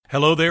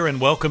Hello there, and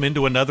welcome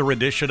into another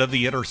edition of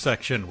The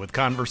Intersection, with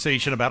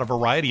conversation about a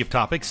variety of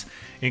topics,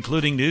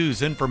 including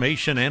news,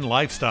 information, and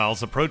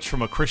lifestyles approached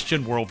from a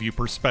Christian worldview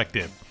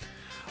perspective.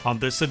 On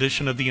this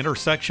edition of The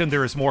Intersection,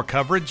 there is more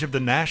coverage of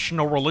the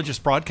National Religious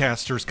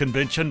Broadcasters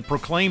Convention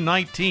Proclaim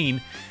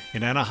 19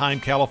 in Anaheim,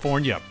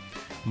 California.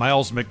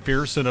 Miles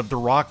McPherson of the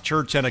Rock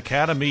Church and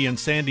Academy in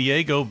San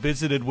Diego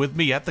visited with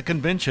me at the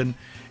convention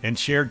and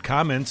shared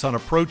comments on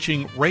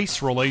approaching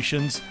race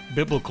relations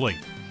biblically.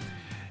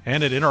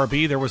 And at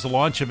NRB, there was a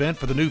launch event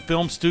for the new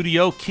film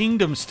studio,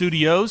 Kingdom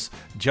Studios.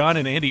 John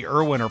and Andy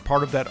Irwin are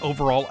part of that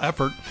overall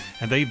effort,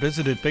 and they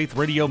visited Faith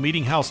Radio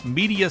Meeting House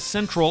Media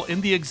Central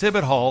in the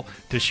exhibit hall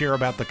to share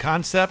about the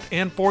concept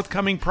and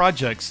forthcoming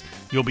projects.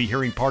 You'll be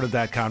hearing part of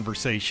that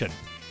conversation.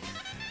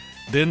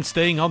 Then,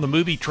 staying on the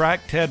movie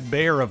track, Ted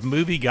Baer of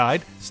Movie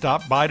Guide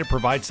stopped by to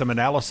provide some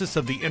analysis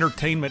of the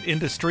entertainment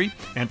industry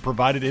and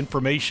provided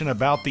information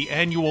about the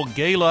annual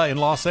gala in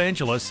Los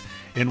Angeles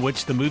in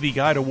which the Movie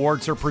Guide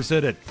Awards are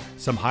presented.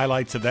 Some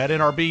highlights of that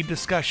NRB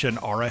discussion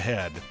are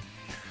ahead.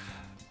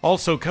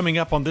 Also coming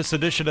up on this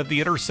edition of The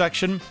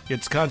Intersection,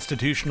 it's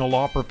constitutional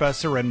law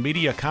professor and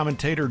media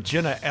commentator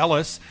Jenna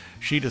Ellis.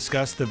 She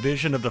discussed the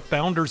vision of the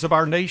founders of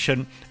our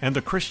nation and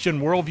the Christian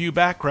worldview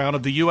background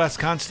of the U.S.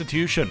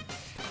 Constitution.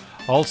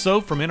 Also,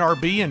 from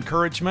NRB,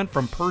 encouragement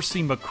from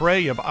Percy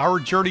McCray of Our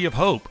Journey of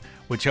Hope,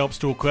 which helps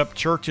to equip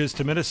churches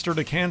to minister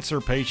to cancer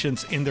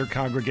patients in their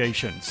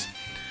congregations.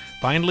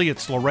 Finally,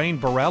 it's Lorraine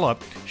Varela.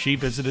 She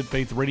visited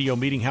Faith Radio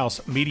Meeting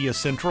House Media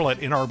Central at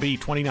NRB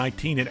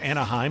 2019 in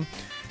Anaheim.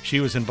 She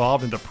was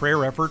involved in the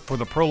prayer effort for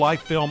the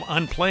pro-life film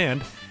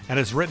Unplanned and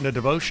has written a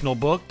devotional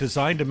book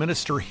designed to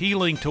minister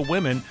healing to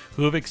women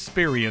who have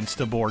experienced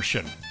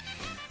abortion.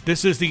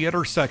 This is The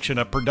Intersection,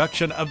 a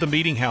production of the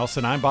Meeting House,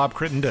 and I'm Bob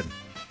Crittenden.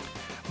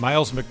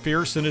 Miles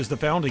McPherson is the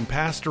founding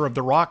pastor of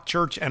the Rock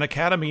Church and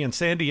Academy in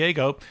San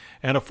Diego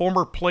and a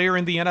former player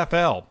in the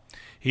NFL.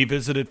 He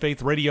visited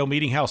Faith Radio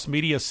Meeting House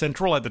Media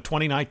Central at the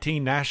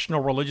 2019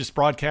 National Religious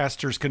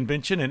Broadcasters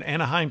Convention in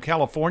Anaheim,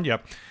 California,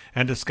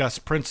 and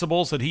discussed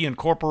principles that he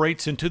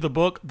incorporates into the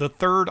book The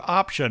Third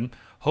Option,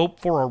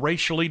 Hope for a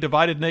Racially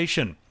Divided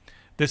Nation.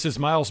 This is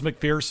Miles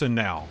McPherson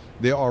now.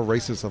 There are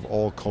racists of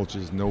all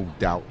cultures, no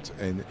doubt,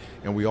 and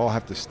we all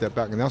have to step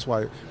back. And that's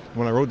why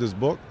when I wrote this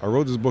book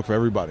for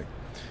everybody.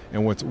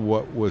 And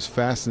what was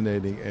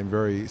fascinating and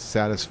very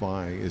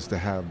satisfying is to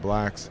have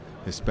blacks,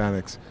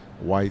 Hispanics,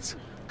 whites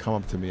come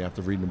up to me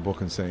after reading the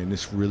book and saying,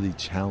 this really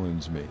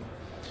challenged me.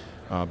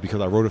 Because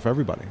I wrote it for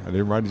everybody. I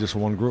didn't write it just for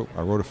one group.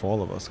 I wrote it for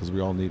all of us because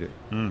we all need it.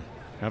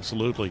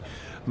 Absolutely.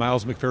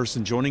 Miles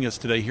McPherson joining us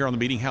today here on the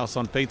Meeting House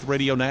on Faith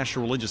Radio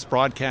National Religious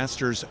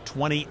Broadcasters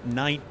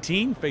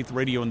 2019. Faith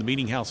Radio in the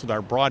Meeting House with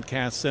our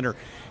broadcast center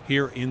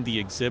here in the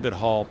exhibit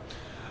hall.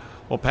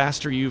 Well,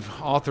 Pastor, you've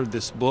authored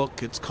this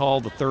book. It's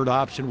called The Third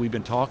Option. We've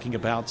been talking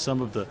about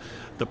some of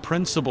the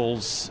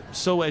principles.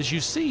 So as you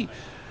see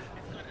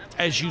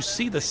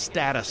the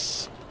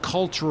status,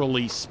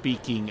 culturally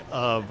speaking,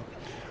 of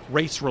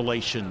race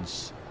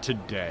relations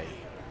today,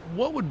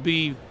 what would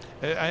be,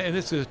 and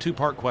this is a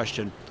two-part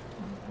question,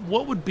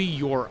 what would be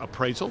your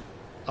appraisal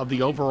of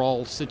the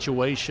overall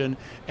situation,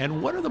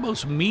 and what are the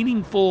most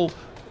meaningful,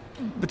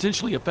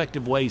 potentially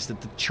effective ways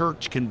that the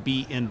church can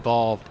be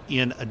involved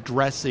in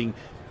addressing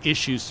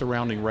issues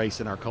surrounding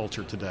race in our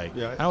culture today?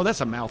 Yeah. Oh,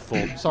 that's a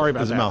mouthful. Sorry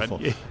about that. It's a mouthful.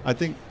 I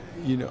think,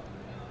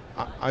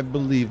 I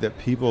believe that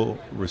people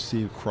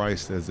receive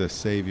Christ as their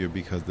Savior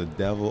because the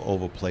devil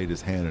overplayed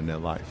his hand in their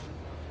life.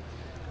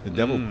 The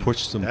devil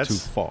pushed them too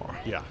far.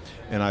 Yeah.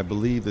 And I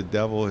believe the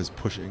devil is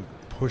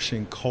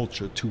pushing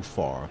culture too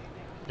far.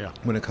 Yeah.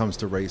 When it comes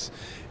to race.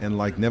 And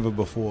like never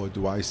before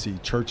do I see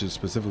churches,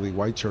 specifically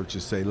white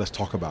churches, say, let's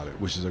talk about it,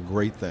 which is a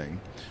great thing.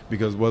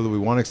 Because whether we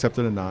want to accept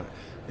it or not,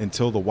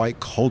 until the white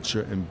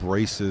culture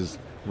embraces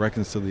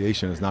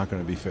reconciliation, it's not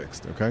going to be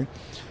fixed, okay?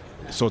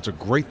 So it's a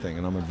great thing,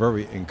 and I'm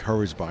very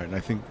encouraged by it. And I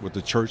think what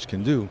the church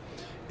can do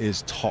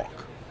is talk,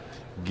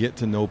 get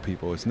to know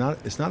people. It's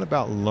not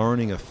about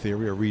learning a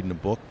theory or reading a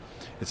book.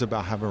 It's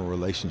about having a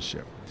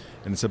relationship.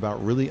 And it's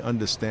about really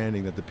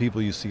understanding that the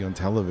people you see on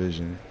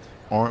television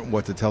aren't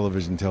what the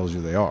television tells you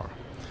they are.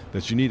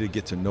 That you need to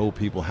get to know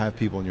people, have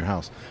people in your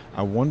house.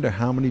 I wonder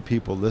how many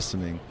people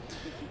listening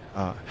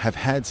have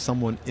had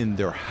someone in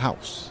their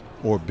house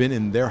or been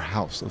in their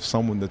house of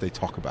someone that they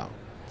talk about.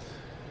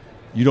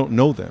 You don't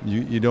know them.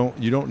 You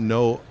don't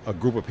know a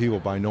group of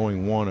people by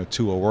knowing one or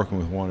two or working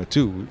with one or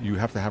two. You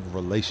have to have a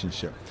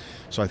relationship.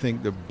 So I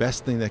think the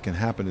best thing that can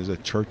happen is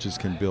that churches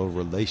can build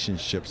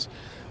relationships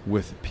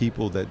with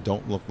people that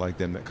don't look like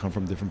them, that come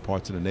from different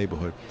parts of the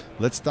neighborhood.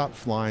 Let's stop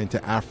flying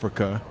to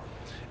Africa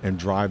and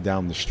drive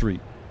down the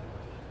street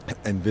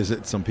and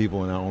visit some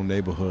people in our own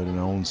neighborhood, in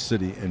our own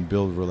city, and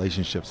build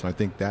relationships. And I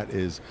think that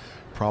is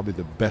probably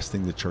the best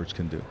thing the church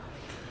can do.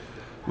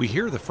 We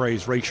hear the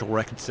phrase racial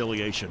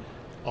reconciliation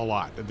a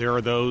lot. There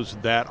are those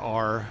that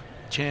are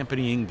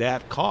championing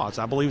that cause.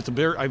 I believe it's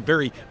a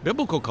very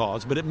biblical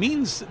cause, but it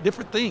means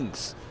different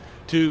things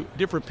to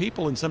different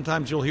people, and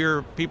sometimes you'll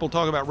hear people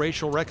talk about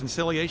racial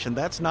reconciliation.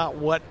 That's not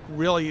what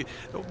really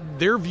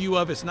their view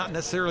of it's not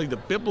necessarily the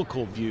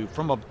biblical view.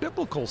 From a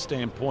biblical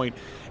standpoint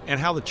and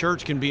how the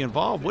church can be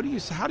involved,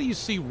 how do you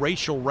see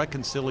racial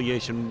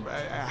reconciliation,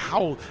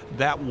 how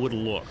that would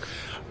look?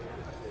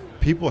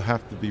 People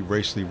have to be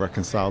racially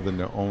reconciled in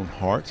their own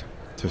heart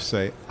to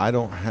say, I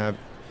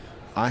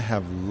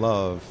have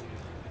love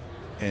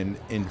and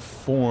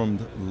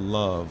informed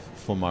love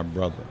for my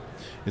brother.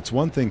 It's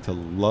one thing to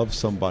love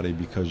somebody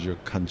because you're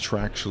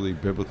contractually,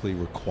 biblically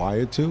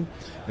required to.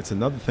 It's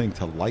another thing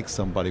to like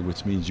somebody,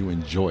 which means you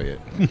enjoy it.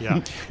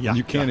 Yeah.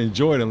 You can't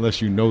enjoy it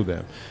unless you know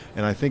them.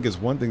 And I think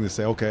it's one thing to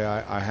say, okay,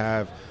 I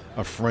have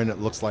a friend that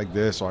looks like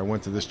this, or I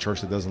went to this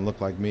church that doesn't look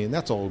like me, and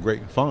that's all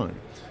great and fine.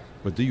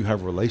 But do you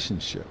have a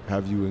relationship?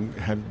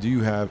 Do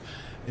you have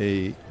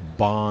a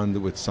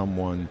bond with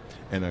someone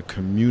and a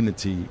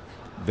community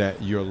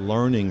that you're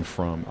learning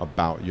from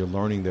about? You're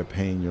learning their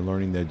pain, you're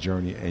learning their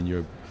journey, and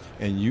you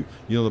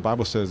know, the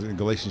Bible says in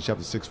Galatians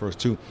chapter 6, verse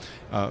 2,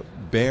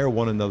 bear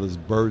one another's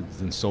burdens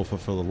and so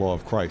fulfill the law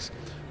of Christ.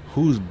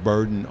 Whose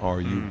burden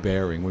are you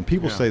bearing? When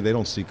people say they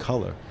don't see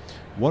color,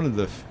 one of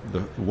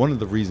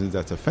the reasons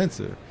that's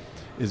offensive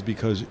is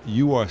because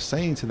you are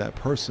saying to that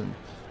person,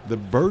 the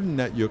burden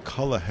that your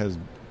color has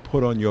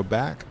put on your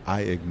back,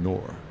 I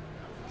ignore.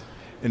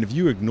 And if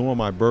you ignore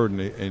my burden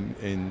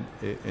and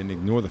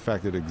ignore the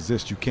fact that it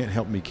exists, you can't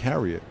help me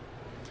carry it.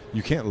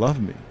 You can't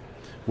love me.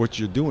 What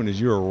you're doing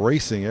is you're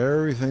erasing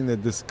everything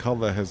that this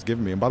color has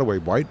given me. And by the way,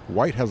 white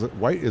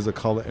is a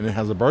color and it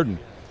has a burden.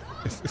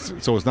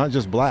 So it's not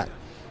just black.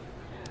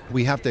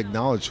 We have to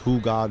acknowledge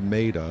who God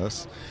made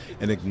us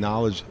and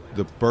acknowledge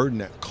the burden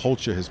that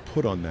culture has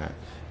put on that,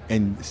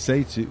 and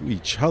say to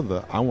each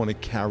other, I want to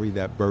carry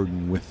that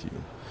burden with you.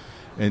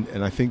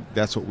 And I think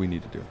that's what we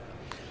need to do.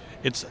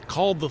 It's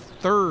called the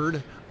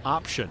third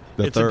option.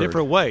 A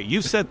different way.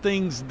 You said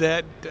things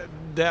that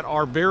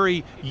are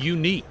very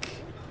unique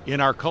in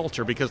our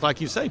culture because,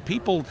 like you say,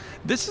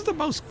 this is the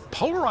most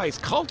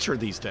polarized culture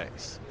these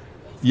days.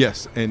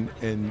 Yes, and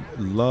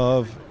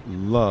love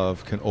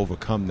can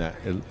overcome that.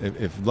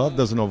 If love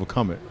doesn't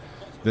overcome it,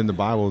 then the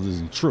Bible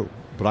isn't true.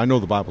 But I know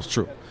the Bible's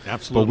true.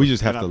 Absolutely. But we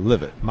just have to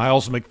live it.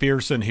 Miles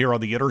McPherson here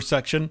on The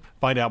Intersection.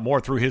 Find out more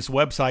through his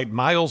website,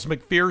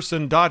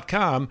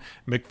 milesmcpherson.com.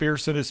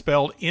 McPherson is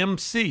spelled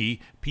McPherson.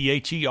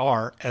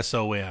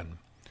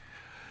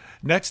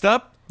 Next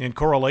up, in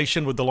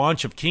correlation with the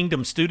launch of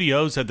Kingdom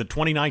Studios at the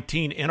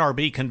 2019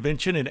 NRB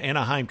Convention in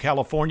Anaheim,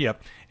 California,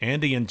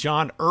 Andy and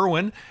John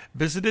Irwin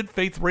visited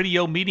Faith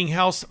Radio Meeting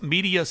House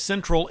Media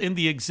Central in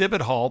the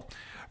exhibit hall.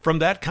 From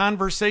that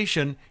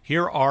conversation,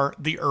 here are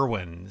the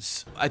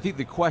Irwins. I think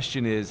the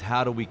question is,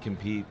 how do we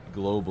compete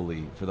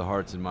globally for the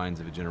hearts and minds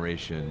of a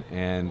generation?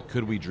 And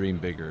could we dream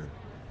bigger?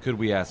 Could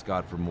we ask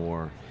God for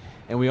more?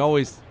 And we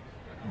always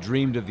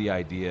dreamed of the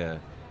idea,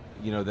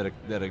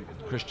 that a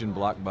Christian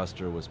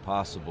blockbuster was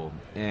possible.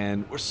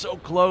 And we're so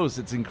close.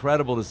 It's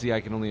incredible to see.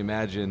 I can only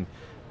imagine,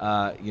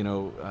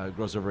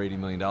 gross over $80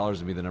 million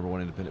and be the number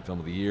one independent film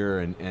of the year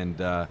and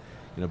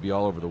be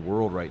all over the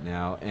world right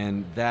now.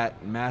 And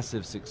that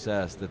massive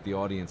success that the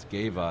audience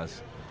gave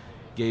us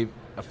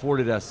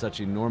afforded us such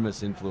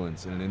enormous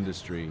influence in an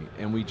industry.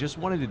 And we just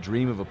wanted to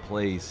dream of a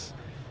place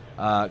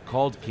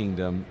called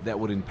Kingdom that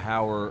would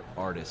empower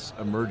artists,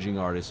 emerging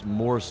artists,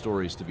 more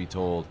stories to be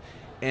told.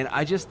 And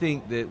I just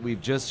think that we've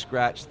just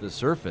scratched the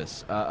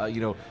surface.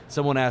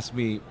 Someone asked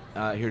me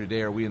here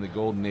today, are we in the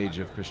golden age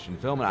of Christian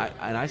film?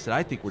 And I said,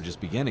 I think we're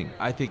just beginning.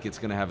 I think it's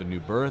going to have a new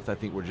birth. I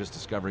think we're just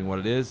discovering what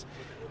it is.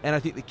 And I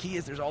think the key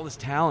is there's all this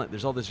talent.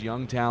 There's all this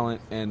young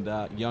talent and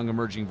young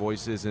emerging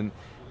voices. And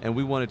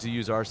we wanted to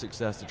use our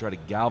success to try to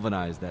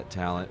galvanize that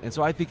talent. And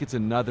so I think it's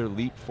another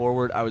leap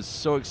forward. I was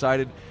so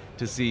excited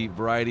to see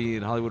Variety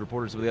and Hollywood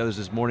Reporter and some of the others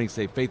this morning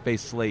say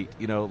faith-based slate,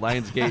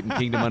 Lionsgate and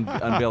Kingdom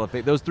unveil a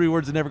faith. Those three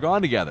words have never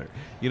gone together,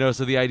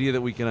 so the idea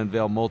that we can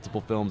unveil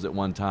multiple films at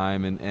one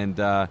time and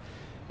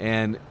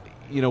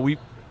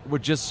we're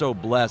just so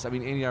blessed. I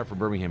mean, Andy and I are from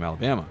Birmingham,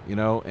 Alabama,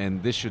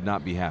 and this should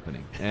not be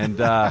happening. And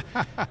the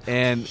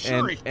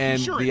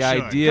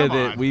idea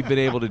that we've been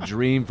able to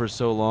dream for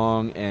so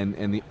long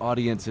and the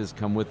audience has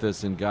come with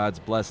us and God's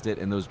blessed it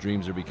and those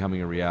dreams are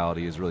becoming a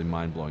reality is really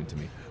mind-blowing to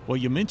me. Well,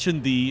 you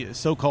mentioned the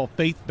so-called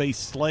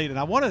faith-based slate, and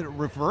I want to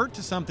revert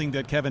to something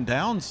that Kevin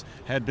Downs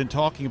had been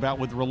talking about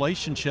with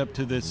relationship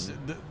to this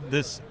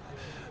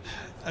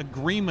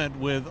agreement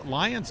with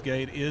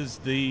Lionsgate. Is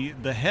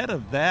the head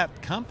of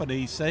that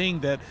company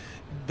saying that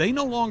they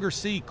no longer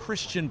see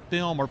Christian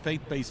film or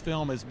faith-based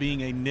film as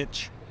being a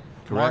niche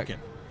market.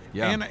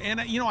 Yeah. And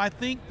I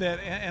think that,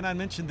 and I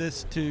mentioned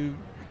this to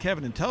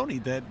Kevin and Tony,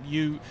 that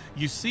you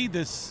see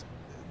this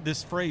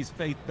phrase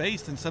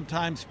faith-based, and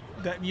sometimes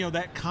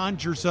that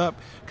conjures up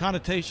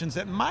connotations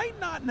that might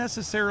not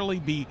necessarily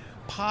be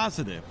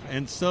positive.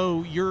 And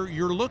so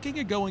you're looking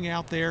at going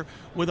out there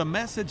with a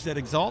message that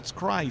exalts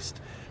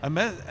Christ,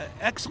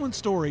 excellent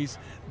stories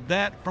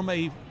that from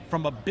a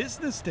from a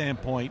business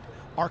standpoint,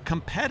 are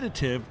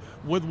competitive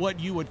with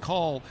what you would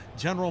call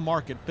general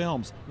market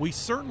films. We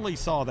certainly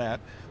saw that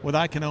with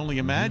I Can Only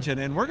Imagine,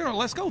 and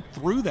let's go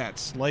through that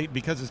slate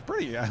because it's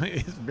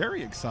it's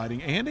very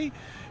exciting. Andy,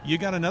 you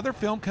got another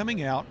film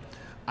coming out,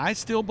 I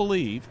Still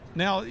Believe.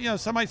 Now,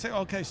 somebody say,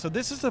 okay, so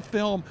this is a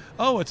film,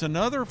 it's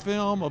another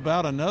film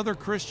about another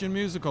Christian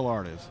musical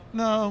artist.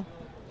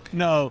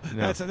 No,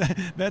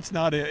 that's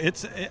not it.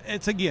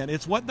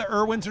 It's what the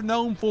Irwins are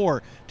known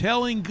for,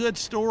 telling good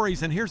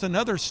stories. And here's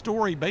another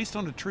story based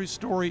on a true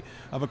story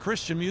of a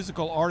Christian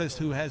musical artist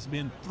who has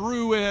been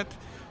through it,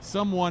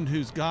 someone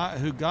who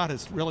God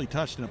has really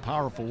touched in a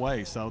powerful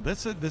way. So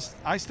this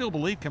I Still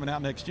Believe coming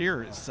out next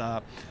year is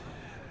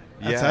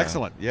that's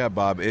excellent. Yeah,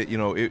 Bob.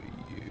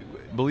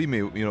 Believe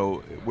me,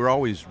 we're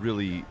always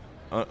really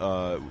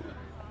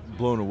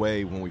blown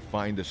away when we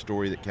find a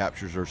story that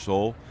captures our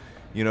soul.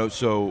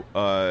 So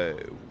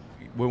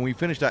when we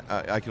finished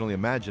I Can Only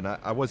Imagine,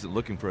 I wasn't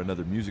looking for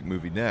another music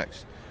movie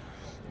next.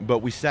 But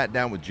we sat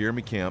down with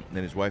Jeremy Camp and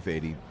his wife,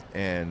 Adie,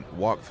 and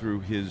walked through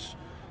his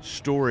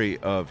story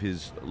of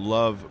his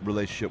love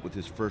relationship with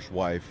his first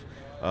wife,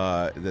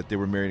 that they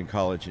were married in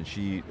college, and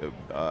she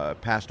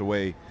passed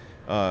away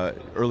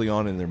early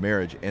on in their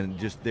marriage, and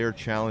just their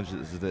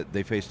challenges that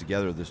they faced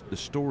together. The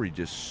story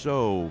just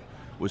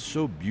was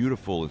so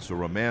beautiful and so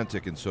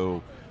romantic and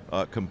so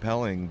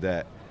compelling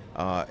that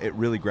it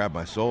really grabbed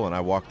my soul. And I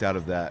walked out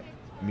of that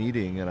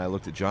meeting and I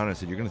looked at John and I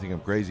said, "You're going to think I'm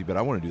crazy, but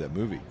I want to do that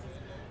movie."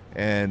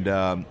 And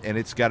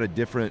it's got a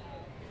different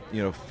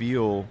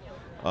feel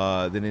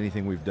than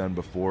anything we've done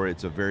before.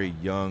 It's a very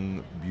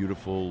young,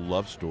 beautiful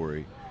love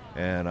story,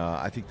 and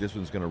I think this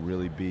one's going to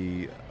really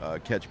be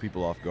catch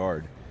people off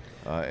guard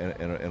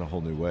in a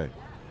whole new way.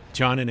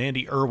 John and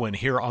Andy Irwin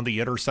here on the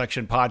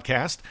Intersection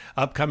Podcast.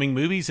 Upcoming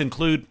movies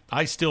include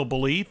I Still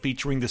Believe,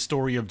 featuring the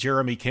story of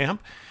Jeremy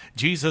Camp,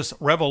 Jesus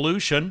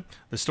Revolution,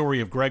 the story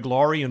of Greg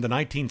Laurie and the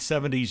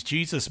 1970s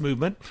Jesus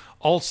movement,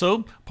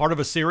 also part of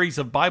a series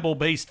of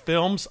Bible-based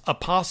films,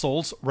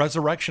 Apostles,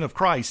 Resurrection of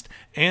Christ,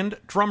 and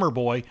Drummer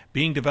Boy,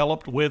 being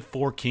developed with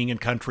For King and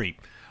Country.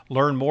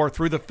 Learn more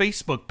through the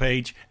Facebook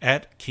page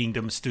at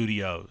Kingdom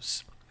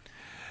Studios.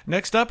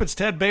 Next up, it's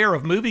Ted Baehr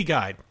of Movie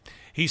Guide.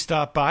 He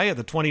stopped by at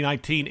the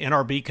 2019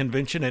 NRB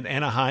convention in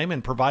Anaheim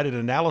and provided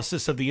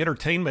analysis of the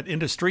entertainment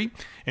industry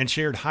and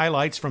shared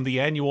highlights from the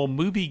annual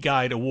Movie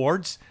Guide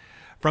Awards.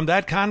 From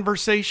that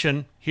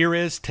conversation, here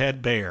is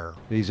Ted Baehr.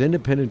 These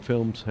independent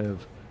films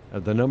have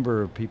the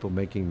number of people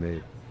making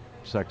the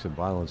sex and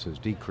violence has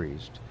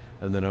decreased,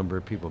 and the number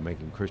of people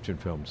making Christian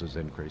films has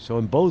increased. So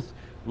in both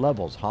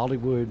levels,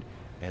 Hollywood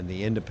and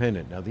the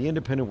independent. Now, the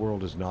independent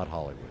world is not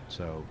Hollywood,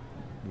 so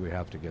we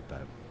have to get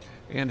that.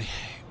 And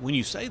when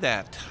you say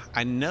that,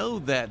 I know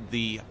that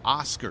the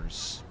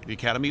Oscars, the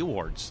Academy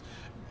Awards,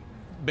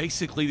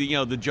 basically,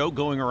 the joke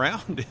going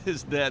around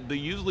is that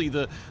usually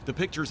the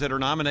pictures that are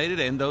nominated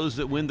and those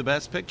that win the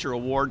Best Picture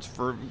awards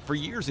for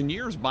years and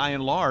years, by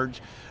and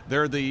large,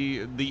 they're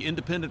the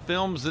independent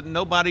films that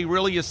nobody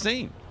really has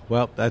seen.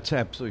 Well, that's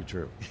absolutely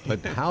true.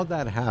 But how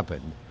that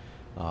happened,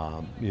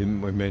 we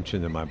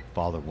mentioned that my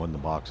father won the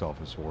box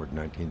office award in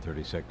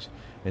 1936.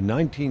 In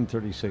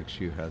 1936,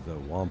 you had the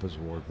WAMPAS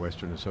Award,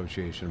 Western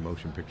Association of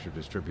Motion Picture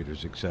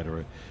Distributors,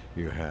 etc.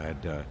 You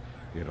had, the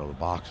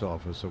Box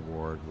Office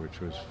Award,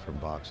 which was from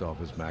Box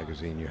Office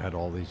Magazine. You had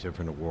all these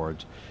different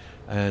awards.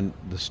 And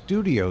the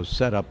studios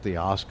set up the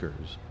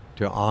Oscars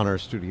to honor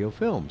studio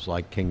films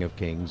like King of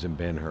Kings and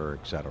Ben-Hur,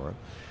 etc.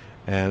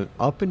 And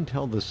up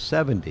until the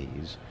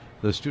 70s,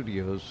 the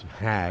studios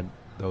had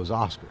those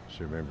Oscars.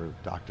 Remember,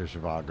 Dr.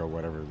 Zhivago,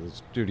 whatever,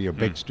 the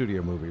big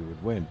studio movie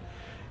would win.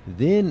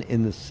 Then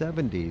in the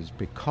 70s,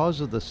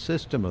 because of the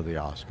system of the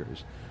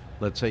Oscars,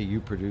 let's say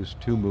you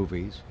produced two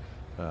movies,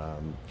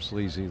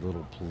 sleazy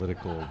little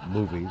political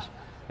movies,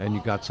 and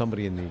you got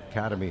somebody in the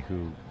Academy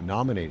who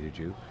nominated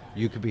you,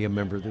 you could be a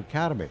member of the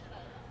Academy.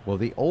 Well,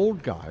 the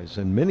old guys,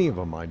 and many of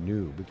them I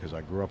knew because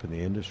I grew up in the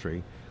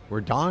industry,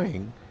 were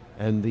dying,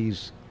 and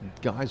these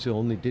guys who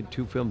only did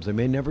two films, they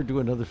may never do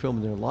another film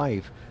in their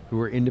life, who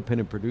were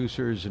independent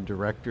producers and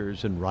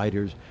directors and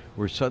writers,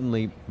 were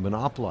suddenly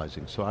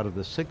monopolizing. So out of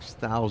the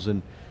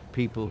 6,000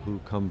 people who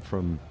come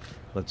from,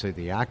 let's say,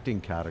 the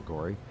acting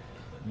category,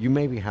 you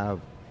maybe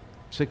have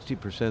 60%,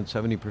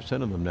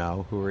 70% of them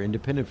now who are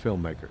independent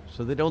filmmakers.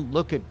 So they don't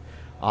look at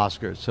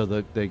Oscars. So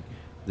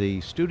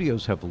the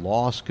studios have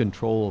lost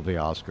control of the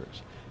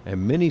Oscars.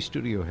 And many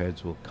studio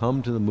heads will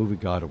come to the Movie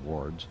Guide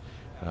Awards,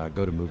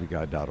 go to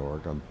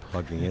movieguide.org, I'm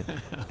plugging it,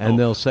 and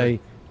they'll say,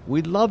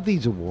 we love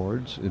these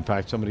awards. In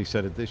fact, somebody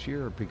said it this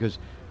year, because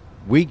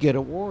we get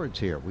awards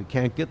here. We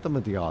can't get them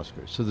at the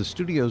Oscars. So the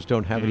studios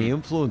don't have any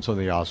influence on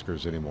the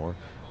Oscars anymore,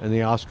 and the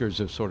Oscars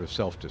have sort of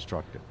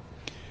self-destructed.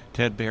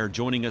 Ted Baehr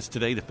joining us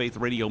today, the Faith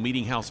Radio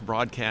Meeting House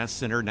Broadcast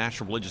Center,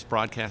 National Religious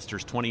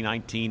Broadcasters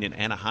 2019 in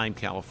Anaheim,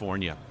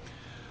 California.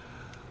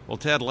 Well,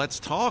 Ted, let's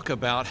talk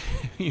about,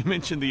 you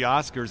mentioned the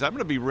Oscars.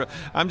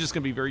 I'm just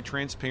going to be very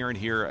transparent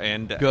here,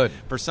 and Good.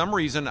 For some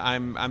reason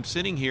I'm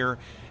sitting here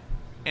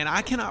And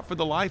I cannot, for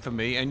the life of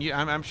me, and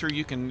I'm sure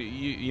you can,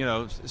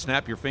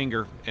 snap your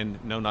finger,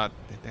 and not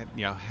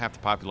half the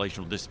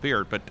population will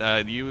disappear,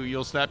 but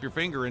you'll snap your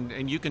finger,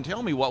 and you can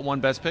tell me what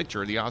won Best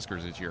Picture at the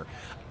Oscars this year.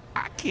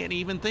 I can't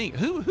even think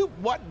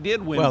what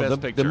did win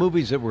Best Picture. The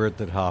movies that were at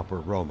the top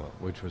were Roma,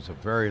 which was a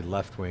very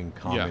left-wing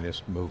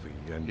communist movie,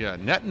 and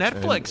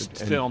Netflix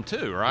film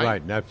too, right?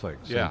 Right,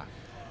 Netflix. Yeah,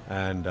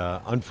 and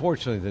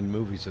unfortunately, the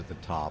movies at the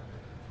top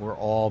were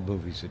all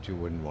movies that you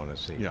wouldn't want to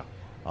see. Yeah.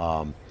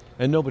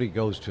 And nobody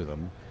goes to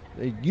them.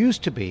 It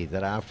used to be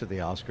that after the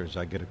Oscars,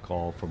 I get a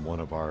call from one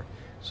of our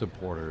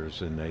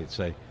supporters, and they'd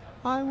say,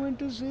 I went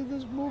to see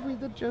this movie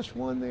that just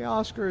won the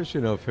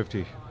Oscars,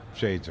 50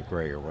 Shades of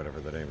Grey or whatever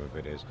the name of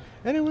it is.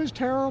 And it was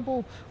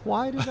terrible.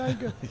 Why did I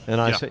go?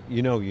 And I said,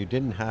 you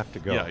didn't have to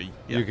go. Yeah.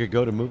 You could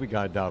go to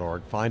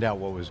movieguide.org, find out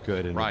what was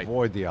good, and right.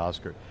 avoid the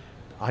Oscar.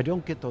 I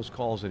don't get those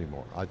calls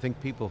anymore. I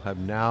think people have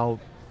now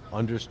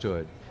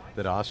understood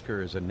that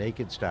Oscar is a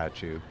naked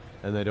statue,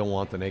 and they don't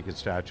want the naked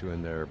statue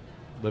in their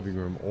living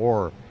room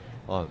or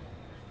I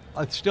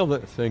still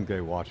think they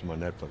watch them on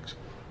Netflix.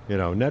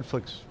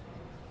 Netflix,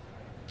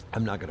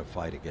 I'm not going to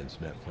fight against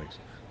Netflix,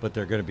 but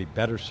there are going to be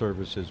better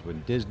services.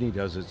 When Disney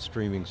does its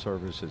streaming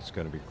service, it's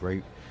going to be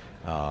great.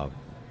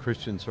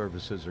 Christian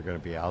services are going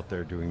to be out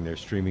there doing their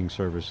streaming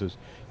services.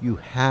 You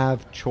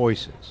have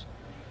choices.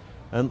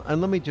 And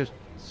let me just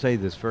say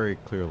this very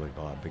clearly,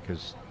 Bob,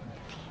 because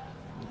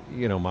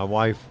my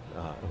wife,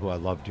 who I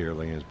love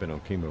dearly and has been on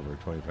chemo for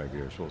 25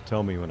 years, will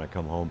tell me when I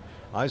come home,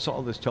 I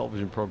saw this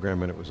television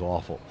program and it was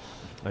awful.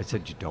 I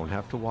said, you don't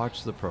have to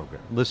watch the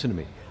program. Listen to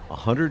me.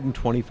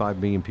 125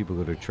 million people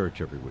go to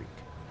church every week.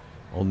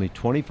 Only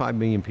 25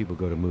 million people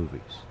go to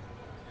movies.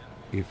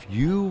 If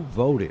you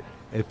voted,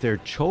 if their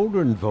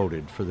children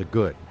voted for the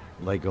good,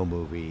 Lego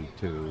Movie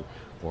 2,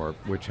 or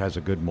which has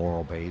a good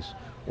moral base,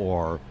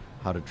 or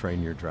How to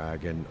Train Your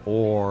Dragon,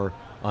 or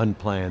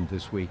Unplanned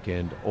this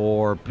weekend,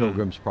 or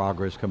Pilgrim's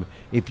Progress coming.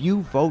 If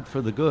you vote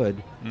for the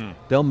good,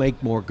 they'll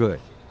make more good.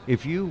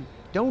 If you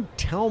don't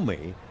tell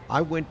me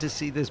I went to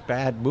see this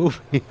bad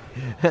movie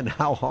and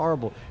how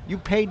horrible, you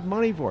paid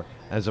money for it.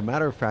 As a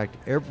matter of fact,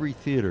 every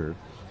theater,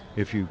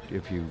 if you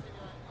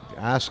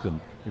ask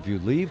them, if you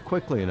leave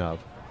quickly enough,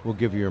 we'll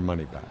give you your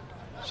money back.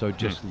 So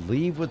just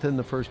leave within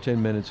the first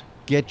 10 minutes,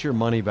 get your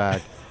money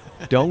back.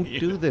 Don't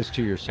do this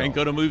to yourself. And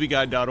go to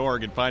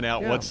movieguide.org and find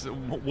out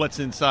what's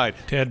inside.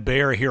 Ted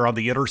Baer here on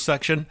The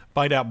Intersection.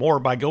 Find out more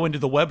by going to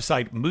the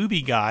website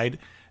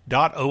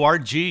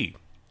movieguide.org.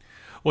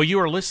 Well,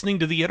 you are listening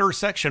to The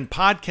Intersection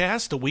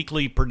Podcast, a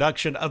weekly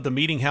production of The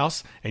Meeting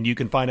House, and you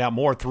can find out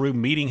more through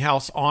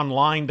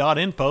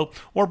meetinghouseonline.info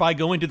or by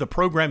going to the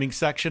programming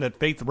section at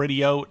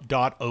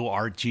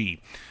faithradio.org.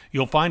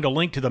 You'll find a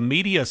link to the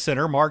Media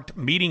Center marked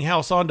Meeting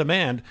House on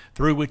Demand,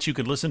 through which you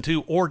can listen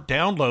to or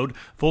download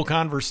full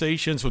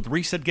conversations with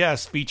recent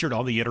guests featured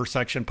on The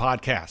Intersection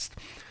Podcast.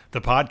 The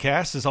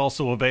podcast is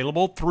also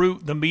available through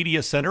the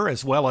Media Center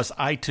as well as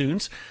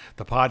iTunes,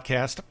 the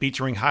podcast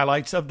featuring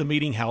highlights of the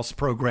Meeting House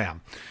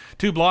program.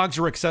 2 blogs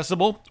are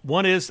accessible.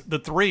 One is The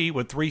Three,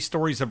 with 3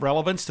 stories of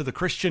relevance to the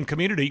Christian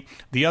community.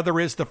 The other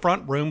is The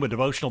Front Room, with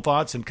devotional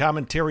thoughts and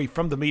commentary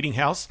from the Meeting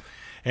House.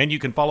 And you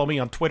can follow me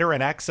on Twitter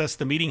and access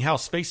the Meeting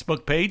House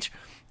Facebook page.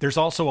 There's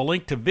also a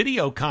link to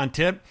video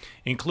content,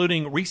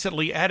 including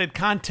recently added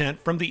content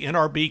from the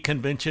NRB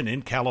convention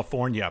in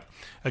California.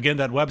 Again,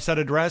 that website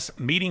address,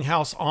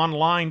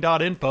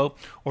 meetinghouseonline.info,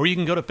 or you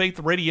can go to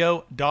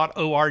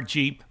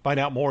faithradio.org, find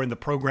out more in the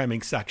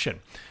programming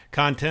section.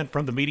 Content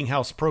from the Meeting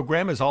House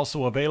program is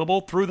also available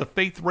through the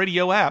Faith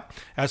Radio app,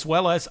 as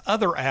well as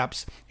other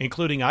apps,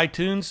 including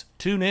iTunes,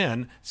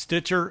 TuneIn,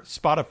 Stitcher,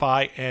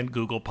 Spotify, and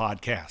Google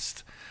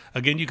Podcasts.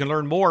 Again, you can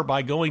learn more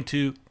by going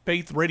to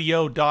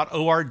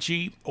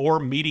faithradio.org or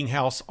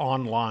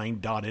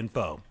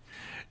meetinghouseonline.info.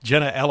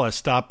 Jenna Ellis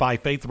stopped by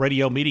Faith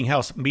Radio Meeting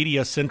House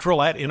Media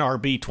Central at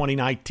NRB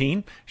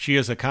 2019. She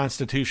is a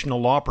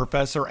constitutional law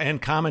professor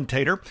and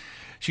commentator.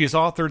 She has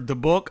authored the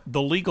book,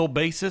 The Legal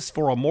Basis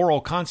for a Moral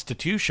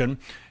Constitution.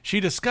 She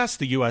discussed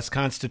the U.S.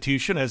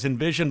 Constitution as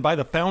envisioned by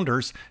the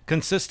founders,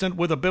 consistent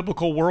with a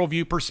biblical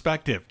worldview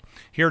perspective.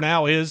 Here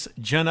now is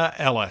Jenna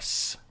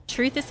Ellis.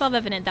 Truth is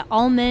self-evident that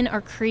all men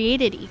are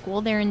created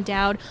equal. They're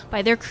endowed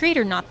by their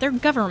creator, not their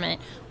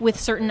government, with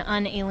certain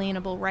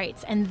unalienable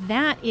rights. And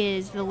that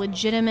is the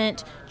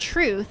legitimate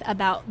truth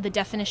about the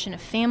definition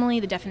of family,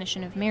 the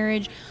definition of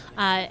marriage,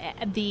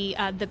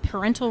 the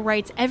parental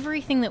rights,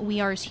 everything that we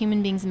are as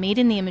human beings made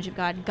in the image of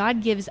God.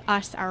 God gives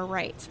us our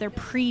rights. They're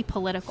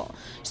pre-political.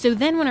 So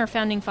then when our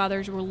founding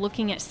fathers were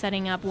looking at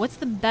setting up what's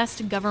the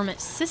best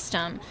government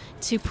system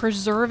to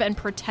preserve and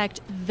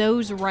protect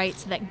those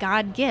rights that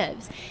God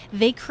gives,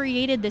 they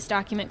created this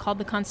document called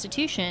the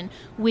Constitution,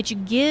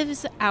 which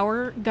gives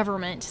our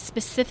government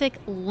specific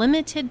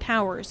limited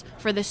powers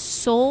for the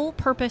sole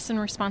purpose and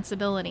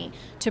responsibility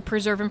to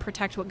preserve and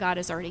protect what God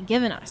has already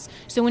given us.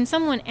 So when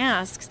someone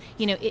asks,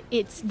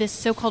 it's this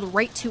so-called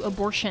right to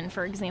abortion,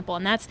 for example,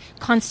 and that's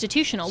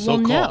constitutional.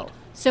 So-called. Well, no.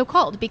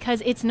 so-called,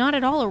 because it's not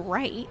at all a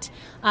right,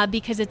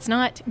 because it's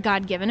not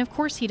God-given. Of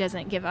course, he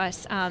doesn't give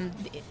us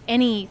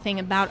anything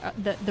about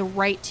the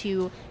right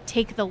to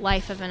take the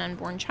life of an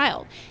unborn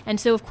child. And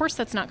so, of course,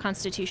 that's not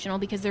constitutional,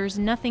 because there's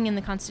nothing in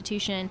the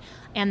Constitution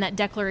and that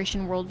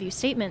Declaration Worldview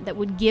Statement that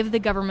would give the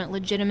government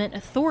legitimate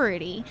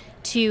authority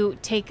to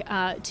take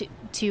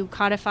to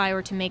codify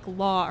or to make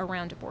law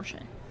around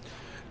abortion.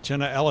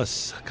 Jenna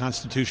Ellis,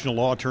 constitutional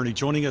law attorney,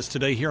 joining us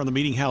today here on the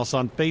Meeting House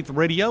on Faith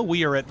Radio.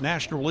 We are at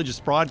National Religious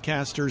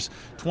Broadcasters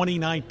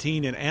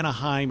 2019 in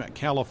Anaheim,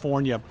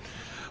 California.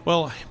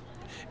 Well,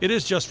 it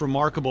is just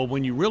remarkable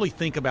when you really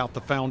think about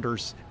the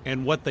founders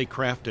and what they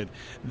crafted.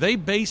 They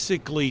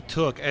basically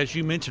took, as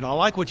you mentioned, I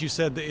like what you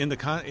said in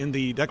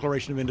the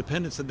Declaration of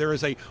Independence, that there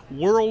is a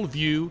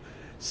worldview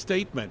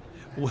statement,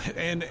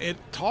 and it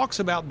talks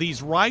about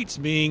these rights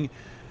being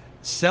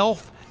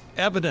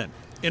self-evident.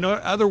 In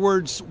other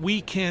words, we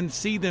can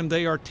see them.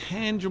 They are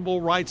tangible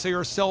rights. They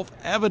are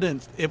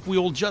self-evident if we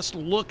will just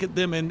look at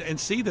them and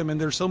see them. And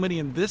there's so many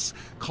in this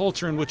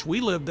culture in which we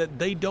live that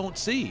they don't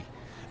see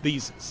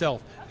these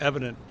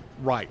self-evident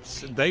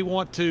rights. They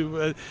want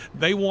to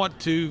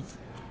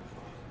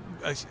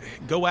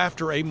go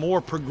after a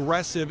more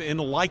progressive,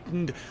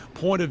 enlightened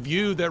point of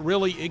view that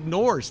really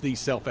ignores these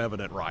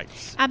self-evident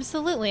rights.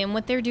 Absolutely. And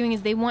what they're doing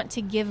is they want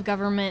to give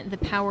government the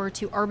power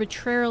to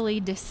arbitrarily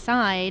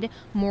decide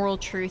moral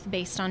truth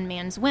based on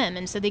man's whim.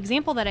 And so the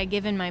example that I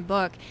give in my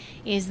book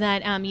is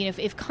that,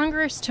 if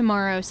Congress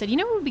tomorrow said,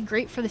 what would be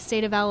great for the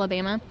state of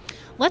Alabama?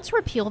 Let's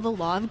repeal the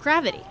law of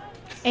gravity.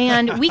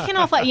 And we can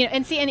all fly,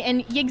 and see,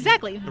 and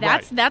exactly,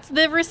 that's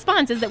the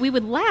response, is that we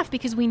would laugh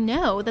because we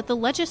know that the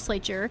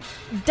legislature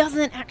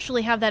doesn't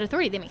actually have that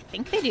authority. They may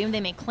think they do, they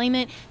may claim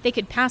it, they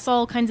could pass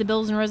all kinds of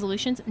bills and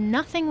resolutions,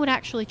 nothing would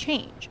actually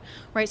change,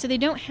 right? So they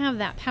don't have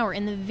that power.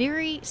 In the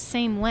very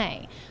same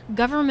way,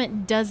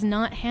 government does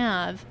not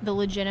have the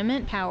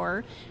legitimate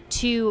power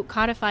to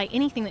codify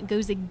anything that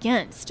goes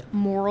against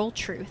moral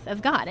truth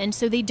of God. And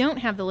so they don't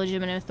have the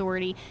legitimate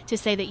authority to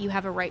say that you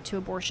have a right to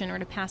abortion or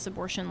to pass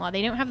abortion law.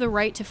 They don't have the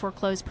right to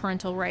foreclose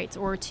parental rights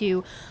or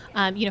to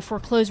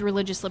foreclose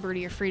religious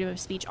liberty or freedom of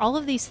speech, all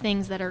of these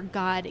things that are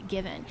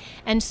God-given.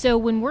 And so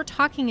when we're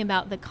talking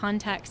about the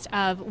context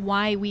of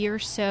why we are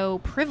so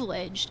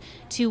privileged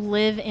to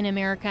live in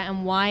America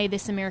and why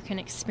this American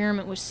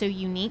experiment was so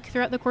unique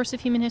throughout the course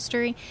of human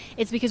history,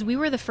 it's because we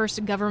were the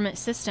first government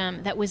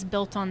system that was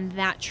built on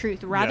that truth,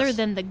 rather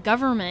than the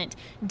government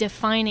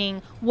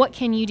defining what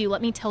can you do,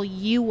 let me tell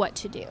you what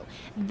to do.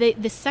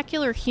 The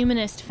secular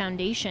humanist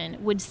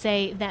foundation would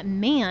say that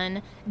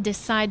man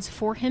decides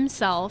for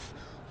himself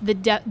the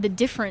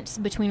difference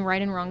between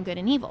right and wrong, good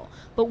and evil.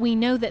 But we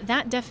know that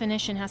that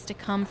definition has to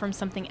come from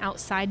something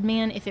outside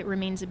man if it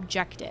remains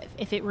objective,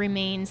 if it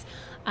remains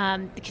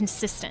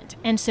consistent.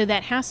 And so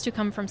that has to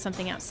come from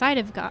something outside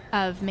of God,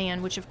 of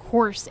man, which of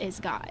course is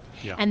God.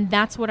 Yeah. And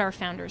that's what our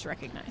founders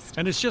recognized.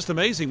 And it's just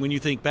amazing when you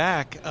think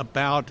back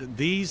about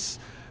these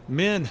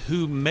men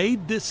who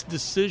made this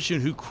decision,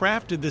 who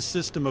crafted this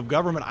system of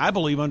government, I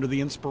believe under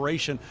the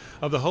inspiration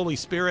of the Holy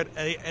Spirit,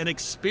 an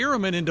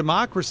experiment in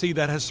democracy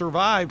that has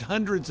survived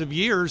hundreds of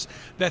years,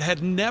 that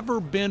had never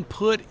been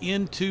put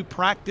into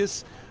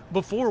practice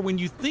before. When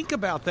you think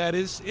about that,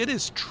 it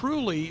is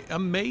truly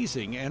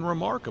amazing and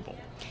remarkable.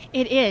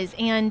 It is.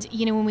 And,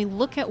 when we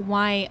look at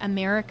why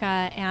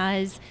America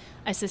as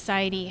a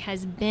society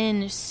has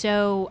been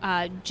so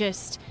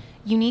just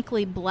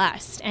uniquely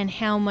blessed and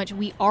how much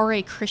we are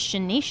a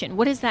Christian nation.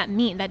 What does that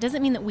mean? That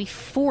doesn't mean that we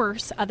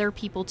force other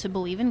people to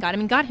believe in God. I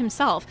mean, God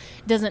himself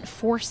doesn't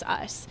force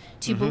us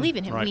to believe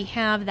in him. Right. We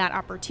have that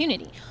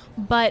opportunity.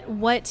 But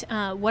what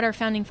our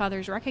founding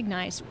fathers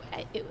recognized,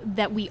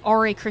 that we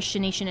are a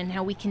Christian nation, and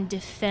how we can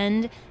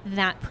defend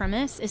that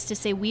premise is to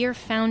say we are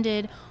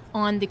founded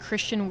on the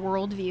Christian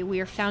worldview. We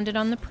are founded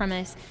on the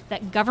premise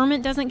that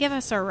government doesn't give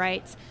us our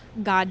rights,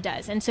 God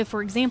does. And so,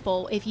 for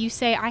example, if you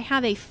say, I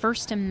have a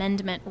First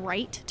Amendment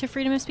right to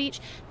freedom of speech,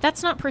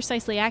 that's not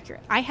precisely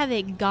accurate. I have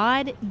a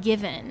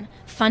God-given,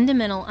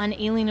 fundamental,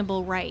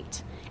 unalienable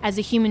right as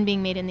a human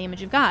being made in the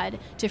image of God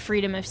to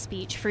freedom of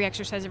speech, free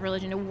exercise of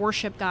religion, to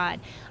worship God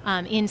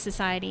in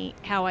society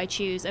how I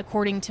choose,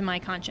 according to my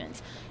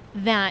conscience,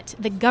 that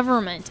the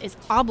government is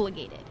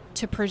obligated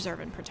to preserve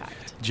and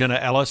protect. Jenna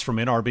Ellis from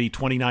NRB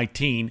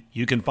 2019.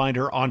 You can find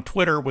her on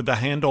Twitter with the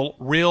handle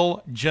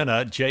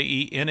RealJenna,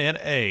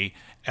 Jenna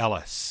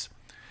Ellis.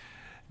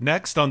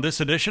 Next on this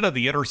edition of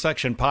the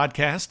Intersection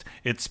Podcast,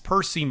 it's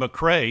Percy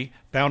McCray,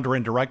 founder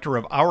and director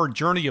of Our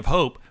Journey of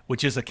Hope,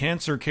 which is a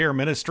cancer care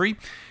ministry.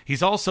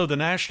 He's also the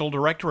National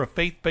Director of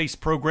Faith-Based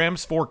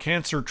Programs for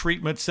Cancer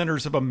Treatment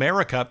Centers of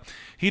America.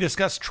 He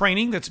discussed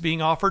training that's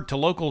being offered to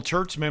local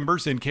church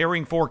members in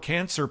caring for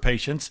cancer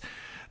patients.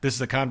 This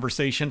is a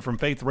conversation from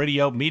Faith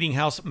Radio Meeting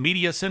House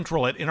Media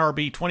Central at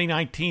NRB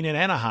 2019 in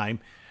Anaheim.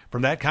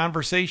 From that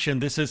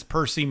conversation, this is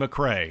Percy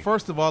McCray.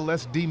 First of all,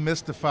 let's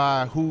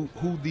demystify who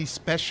these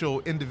special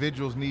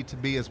individuals need to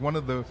be. As one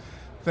of the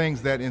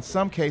things that in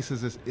some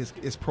cases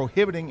is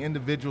prohibiting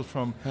individuals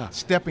from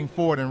stepping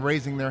forward and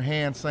raising their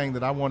hand saying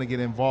that I want to get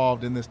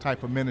involved in this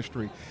type of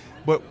ministry.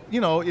 But,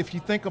 if you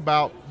think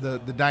about the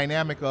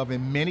dynamic of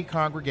in many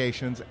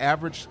congregations,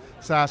 average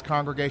size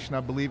congregation,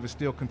 I believe, is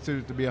still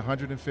considered to be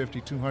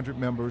 150, 200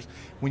 members.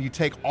 When you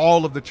take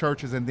all of the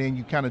churches and then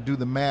you kind of do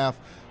the math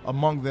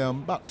among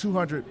them, about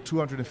 200,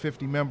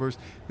 250 members,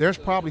 there's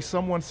probably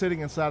someone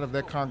sitting inside of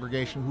that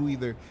congregation who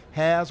either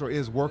has or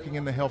is working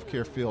in the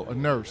healthcare field, a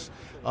nurse,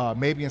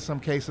 maybe in some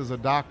cases a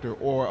doctor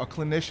or a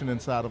clinician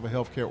inside of a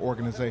healthcare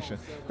organization.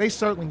 They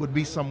certainly would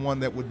be someone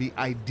that would be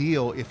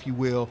ideal, if you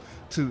will,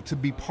 to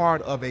be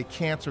part of a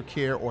cancer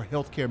care or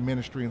healthcare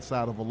ministry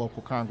inside of a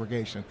local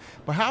congregation.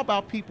 But how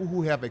about people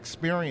who have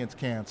experienced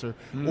cancer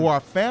or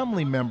are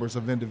family members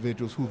of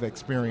individuals who've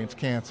experienced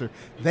cancer?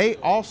 They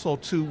also,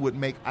 too, would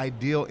make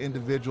ideal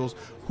individuals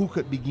who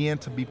could begin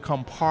to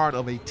become part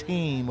of a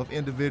team of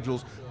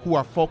individuals who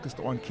are focused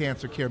on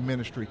cancer care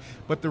ministry.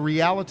 But the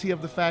reality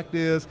of the fact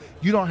is,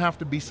 you don't have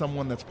to be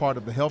someone that's part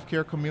of the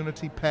healthcare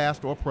community,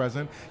 past or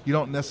present. You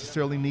don't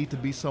necessarily need to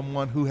be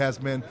someone who has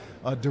been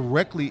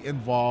directly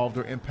involved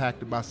or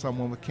impacted by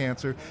someone with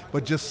cancer,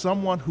 but just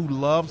someone who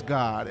loves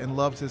God and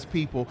loves his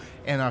people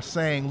and are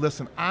saying,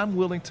 listen, I'm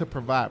willing to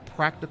provide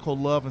practical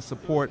love and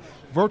support.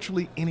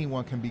 Virtually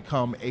anyone can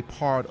become a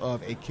part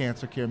of a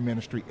cancer care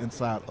ministry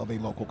inside of a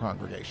local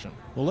congregation.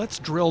 Well, let's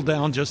drill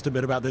down just a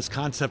bit about this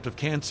concept of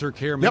cancer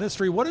care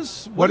ministry. What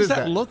does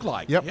that look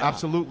like? Yep,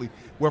 absolutely.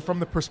 Well, from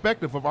the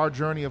perspective of our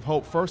journey of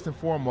hope, first and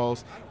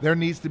foremost, there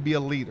needs to be a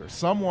leader,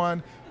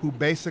 someone who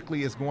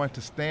basically is going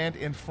to stand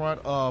in front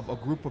of a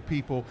group of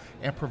people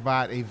and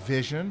provide a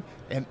vision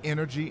and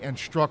energy and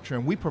structure.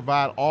 And we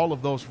provide all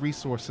of those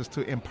resources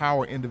to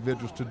empower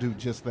individuals to do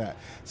just that.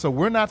 So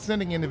we're not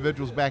sending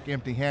individuals back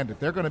empty-handed.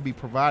 They're going to be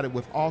provided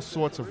with all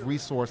sorts of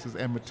resources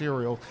and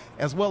materials,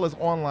 as well as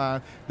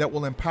online, that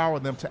will empower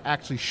them to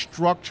actually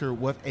structure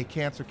what a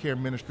cancer care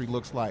ministry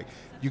looks like.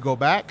 You go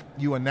back,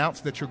 you announce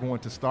that you're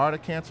going to start a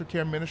cancer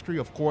care ministry.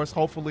 Of course,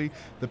 hopefully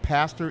the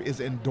pastor is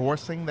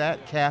endorsing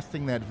that,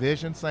 casting that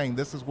vision, saying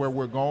this is where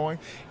we're going.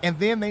 And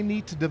then they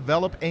need to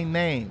develop a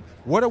name.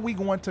 What are we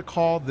going to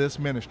call this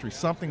ministry?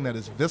 Something that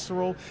is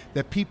visceral,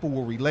 that people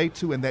will relate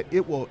to, and that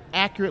it will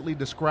accurately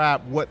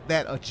describe what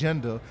that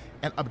agenda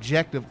and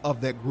objective of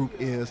that group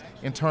is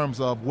in terms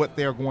of what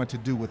they're going to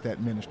do with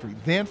that ministry.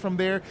 Then from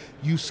there,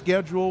 you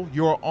schedule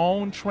your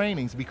own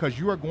trainings, because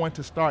you are going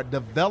to start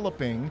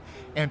developing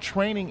and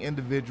training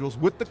individuals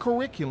with the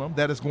curriculum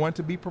that is going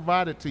to be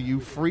provided to you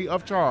free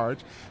of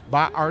charge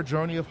by our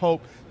Journey of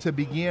Hope to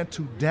begin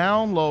to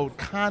download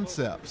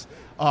concepts.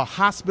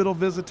 Hospital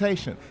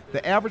visitation.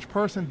 The average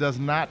person does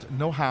not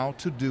know how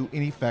to do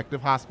an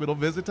effective hospital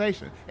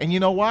visitation. And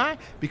you know why?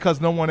 Because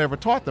no one ever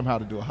taught them how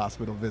to do a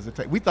hospital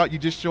visitation. We thought you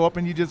just show up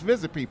and you just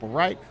visit people,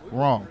 right?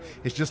 Wrong.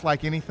 It's just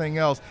like anything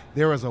else.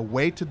 There is a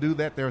way to do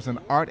that. There's an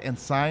art and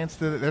science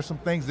to it. There's some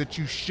things that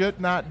you should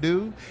not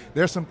do.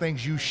 There's some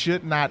things you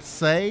should not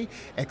say,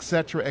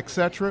 etc.,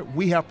 etc.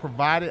 We have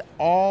provided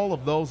all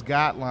of those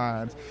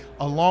guidelines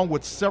along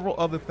with several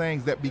other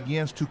things that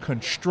begins to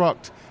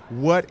construct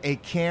what a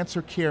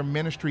cancer care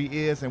ministry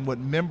is and what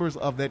members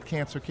of that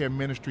cancer care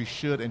ministry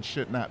should and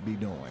should not be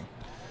doing.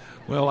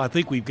 Well, I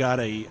think we've got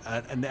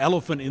an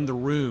elephant in the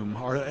room,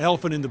 or an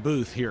elephant in the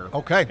booth here.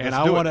 Okay, and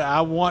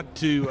I want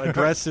to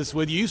address this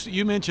with you.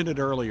 You mentioned it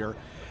earlier,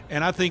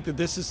 and I think that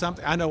this is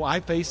something, I know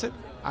I face it.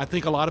 I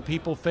think a lot of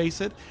people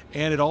face it,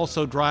 and it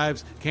also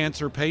drives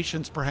cancer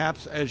patients,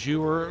 perhaps, as you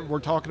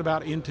were talking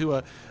about,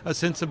 into a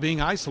sense of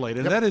being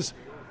isolated. And that is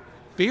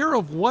fear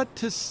of what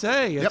to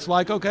say. It's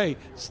like, okay,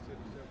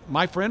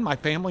 my friend, my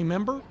family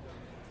member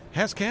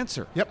has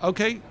cancer.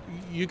 Okay,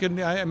 you can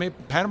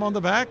pat him on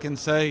the back and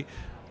say,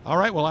 all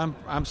right, well,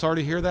 I'm sorry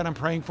to hear that. I'm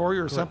praying for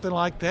you, or something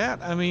like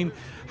that. I mean,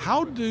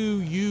 how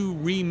do you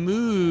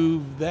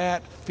remove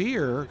that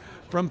fear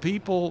from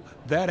people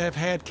that have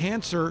had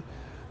cancer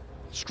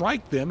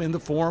strike them in the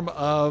form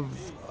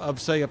of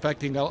say,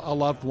 affecting a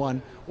loved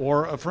one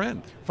or a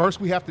friend? First,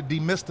 we have to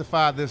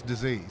demystify this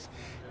disease.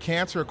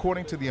 Cancer,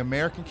 according to the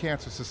American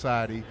Cancer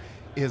Society,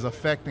 is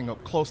affecting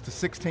close to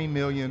 16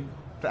 million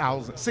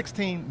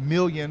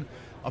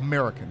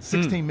Americans.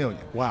 16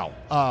 million. Wow.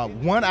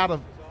 One out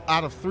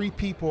of 3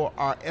 people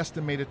are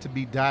estimated to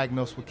be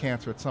diagnosed with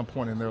cancer at some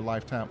point in their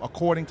lifetime,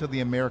 according to the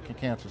American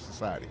Cancer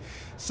Society.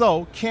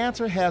 So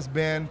cancer has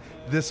been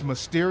this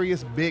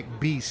mysterious big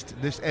beast,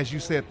 this, as you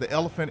said, the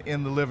elephant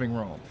in the living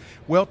room.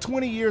 Well,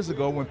 20 years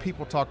ago, when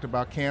people talked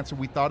about cancer,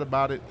 we thought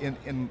about it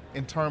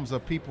in terms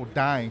of people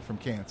dying from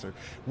cancer.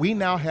 We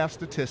now have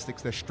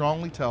statistics that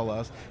strongly tell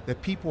us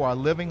that people are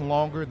living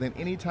longer than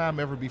any time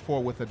ever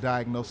before with a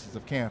diagnosis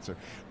of cancer.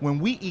 When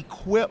we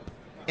equip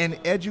and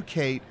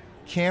educate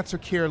cancer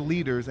care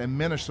leaders and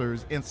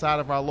ministers inside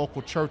of our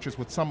local churches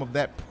with some of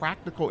that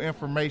practical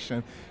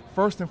information,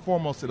 first and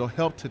foremost, it'll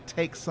help to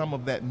take some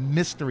of that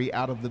mystery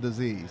out of the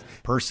disease.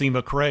 Percy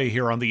McRae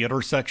here on The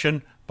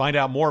Intersection. Find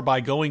out more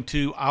by going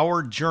to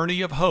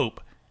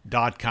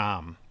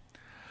ourjourneyofhope.com.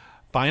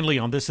 Finally,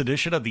 on this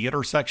edition of the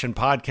Intersection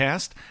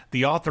Podcast,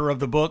 the author of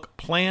the book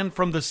Plan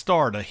from the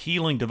Start, a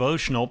healing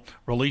devotional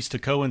released to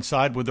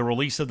coincide with the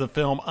release of the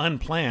film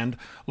Unplanned,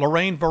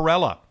 Lorraine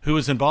Varela, who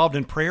is involved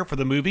in prayer for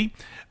the movie,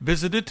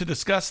 visited to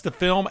discuss the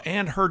film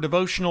and her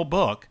devotional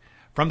book.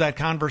 From that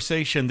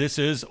conversation, this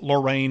is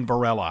Lorraine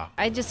Varela.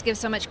 I just give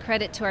so much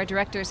credit to our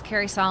directors,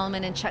 Carrie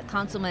Solomon and Chuck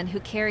Konzelman, who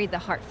carried the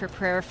heart for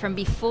prayer from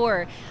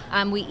before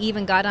we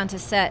even got onto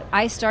set.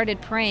 I started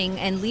praying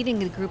and leading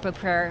the group of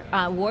prayer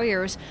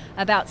warriors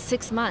about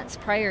 6 months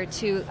prior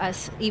to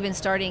us even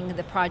starting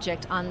the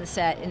project on the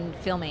set and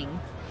filming.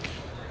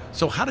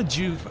 So how did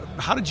you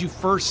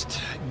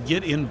first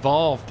get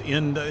involved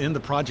in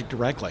the project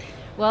directly?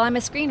 Well, I'm a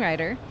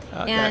screenwriter,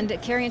 and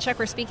Carrie and Chuck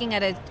were speaking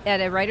at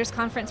a writers'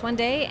 conference one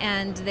day,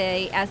 and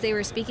as they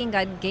were speaking,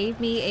 God gave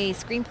me a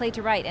screenplay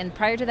to write. And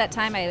prior to that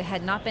time, I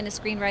had not been a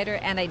screenwriter,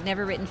 and I'd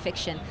never written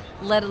fiction,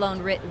 let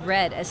alone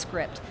read a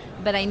script.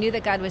 But I knew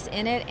that God was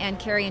in it, and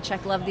Carrie and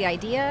Chuck loved the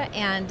idea.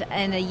 And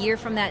a year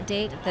from that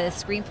date, the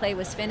screenplay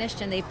was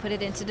finished, and they put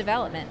it into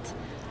development.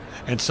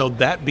 And so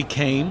that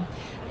became...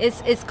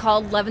 It's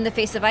called Love in the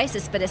Face of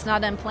ISIS, but it's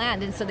not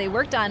unplanned. And so they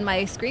worked on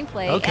my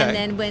screenplay. Okay. And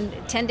then when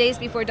 10 days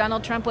before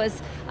Donald Trump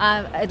was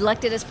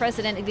elected as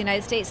president of the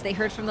United States, they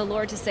heard from the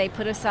Lord to say,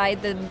 put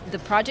aside the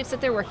projects that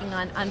they're working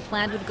on.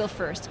 Unplanned would go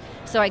first.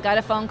 So I got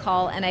a phone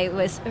call, and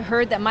I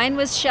heard that mine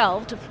was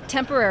shelved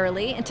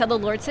temporarily until the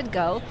Lord said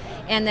go,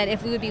 and that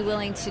if we would be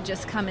willing to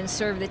just come and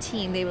serve the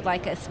team, they would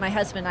like us, my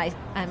husband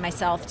and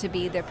myself, to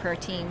be their prayer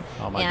team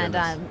and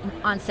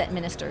on-set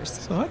ministers.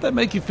 So how'd that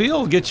make you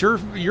feel? Get your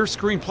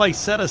screenplay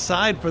set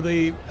aside for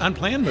the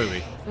Unplanned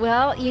movie?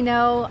 Well,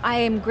 I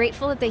am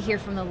grateful that they hear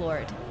from the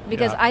Lord,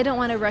 because I don't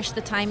want to rush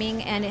the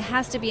timing, and it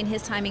has to be in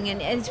His timing.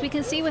 And as we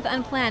can see with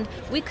Unplanned,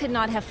 we could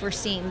not have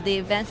foreseen the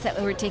events that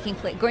were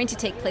going to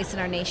take place in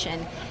our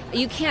nation.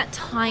 You can't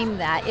time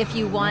that if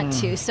you want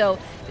to. So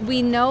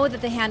we know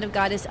that the hand of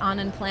God is on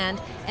Unplanned,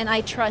 and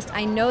I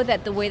know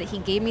that the way that He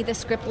gave me the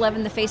script, Love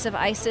in the Face of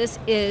ISIS,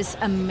 is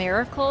a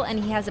miracle,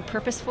 and He has a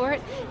purpose for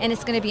it, and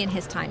it's going to be in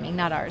His timing,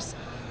 not ours.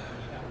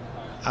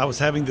 I was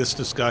having this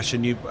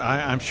discussion.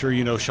 I'm sure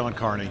you know Sean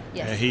Carney.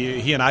 Yes.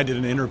 He and I did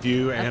an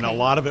interview, and a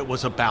lot of it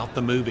was about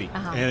the movie.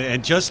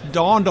 And just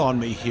dawned on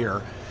me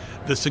here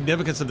the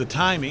significance of the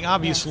timing.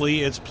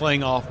 Obviously, It's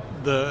playing off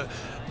the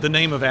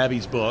name of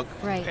Abby's book,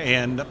 right,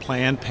 and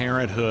Planned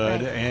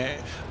Parenthood. Right.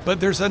 But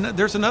there's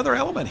another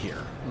element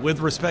here with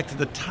respect to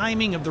the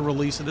timing of the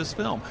release of this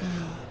film.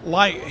 Mm-hmm.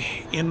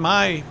 Like in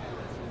my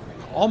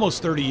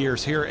almost 30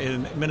 years here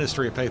in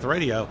Ministry of Faith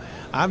Radio,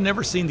 I've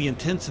never seen the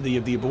intensity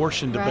of the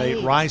abortion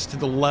debate rise to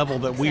the level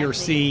that we are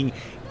seeing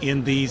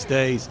in these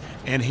days.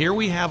 And here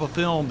we have a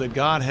film that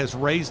God has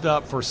raised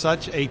up for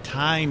such a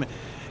time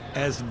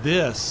as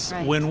this,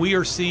 when we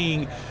are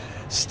seeing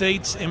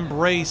states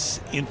embrace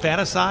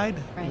infanticide,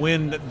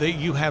 when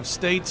you have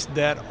states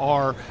that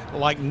are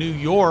like New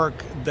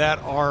York that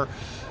are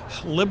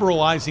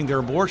liberalizing their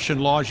abortion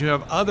laws. You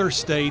have other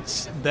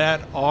states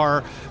that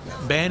are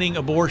banning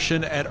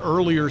abortion at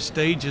earlier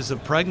stages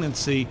of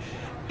pregnancy,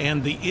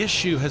 and the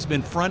issue has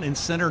been front and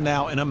center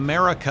now in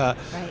America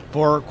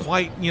for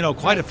quite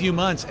a few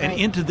months, and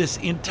into this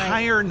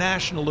entire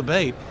national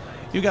debate.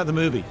 You got the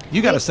movie.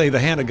 You got to say the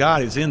hand of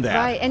God is in that.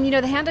 Right, and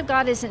the hand of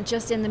God isn't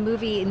just in the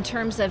movie in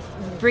terms of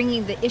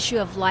bringing the issue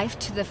of life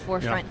to the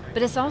forefront,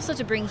 but it's also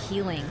to bring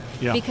healing.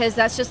 Because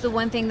that's just the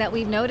one thing that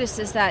we've noticed,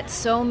 is that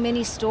so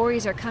many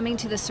stories are coming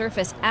to the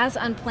surface as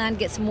Unplanned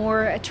gets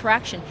more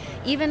attraction.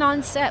 Even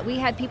on set, we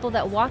had people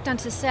that walked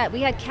onto set. We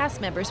had cast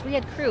members, we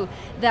had crew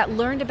that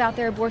learned about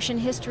their abortion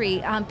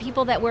history,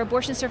 people that were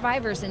abortion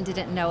survivors and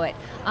didn't know it,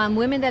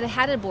 women that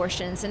had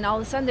abortions, and all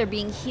of a sudden they're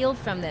being healed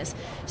from this.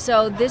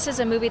 So this is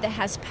a movie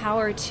that has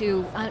power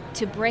to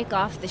break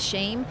off the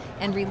shame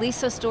and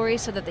release those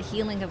stories so that the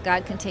healing of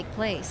God can take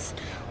place.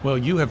 Well,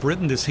 you have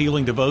written this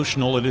healing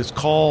devotional. It is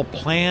called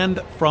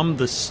Planned from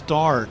the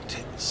Start.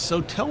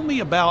 So tell me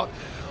about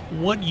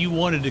what you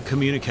wanted to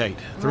communicate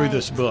through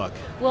this book.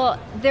 Well,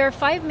 there are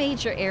 5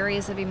 major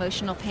areas of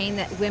emotional pain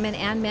that women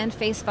and men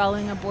face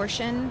following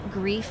abortion: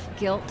 grief,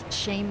 guilt,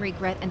 shame,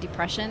 regret, and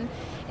depression.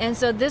 And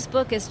so this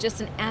book is just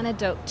an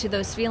antidote to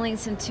those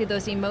feelings and to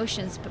those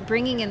emotions, but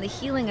bringing in the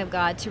healing of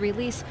God to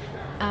release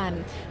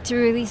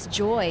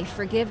joy,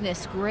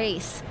 forgiveness,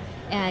 grace,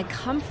 and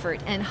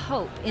comfort and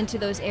hope into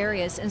those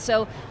areas. And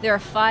so there are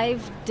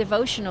 5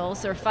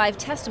 devotionals, there are 5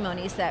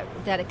 testimonies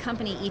that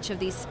accompany each of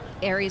these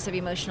areas of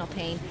emotional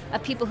pain,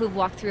 of people who've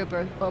walked through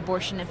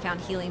abortion and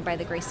found healing by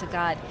the grace of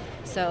God.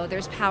 So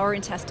there's power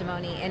in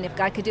testimony, and if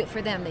God could do it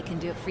for them, they can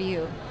do it for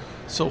you.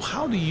 So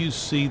how do you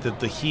see that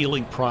the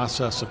healing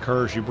process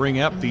occurs? You bring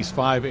up these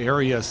 5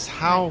 areas.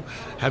 How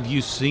have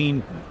you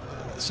seen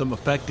some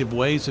effective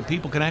ways that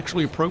people can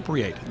actually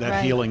appropriate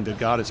that healing that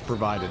God has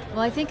provided?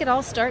 Well, I think it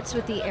all starts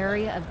with the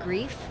area of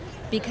grief,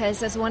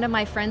 because as one of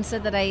my friends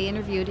said that I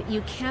interviewed,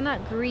 you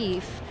cannot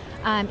grieve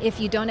if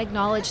you don't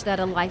acknowledge that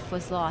a life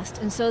was lost.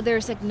 And so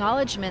there's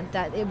acknowledgement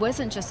that it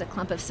wasn't just a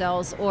clump of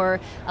cells or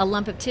a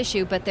lump of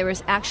tissue, but there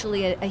was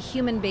actually a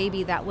human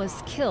baby that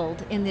was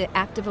killed in the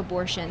act of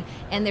abortion.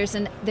 And there's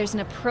an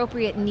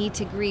appropriate need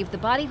to grieve. The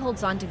body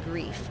holds on to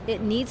grief.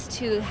 It needs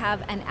to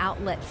have an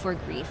outlet for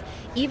grief.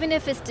 Even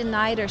if it's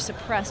denied or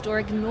suppressed or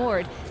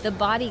ignored, the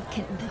body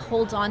can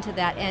hold on to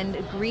that, and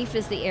grief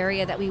is the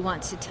area that we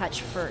want to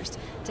touch first,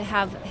 to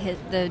have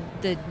the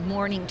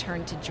mourning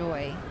turn to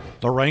joy.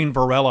 Lorraine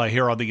Varela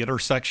here on The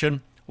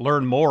Intersection.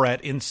 Learn more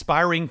at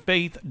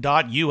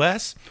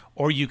inspiringfaith.us,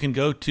 or you can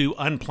go to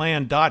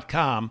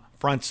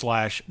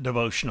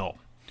unplanned.com/devotional.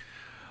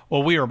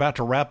 Well, we are about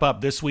to wrap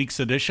up this week's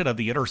edition of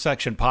the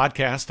Intersection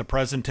Podcast, a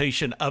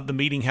presentation of the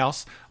Meeting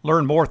House.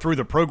 Learn more through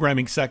the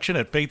programming section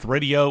at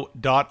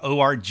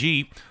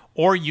faithradio.org,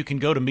 or you can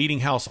go to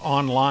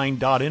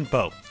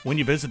meetinghouseonline.info. When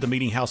you visit the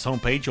Meeting House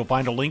homepage, you'll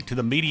find a link to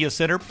the Media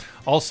Center.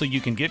 Also, you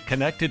can get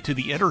connected to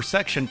the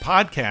Intersection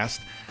Podcast.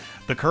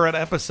 The current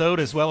episode,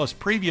 as well as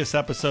previous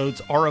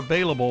episodes, are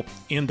available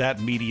in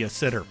that Media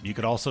Center. You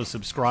can also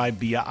subscribe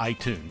via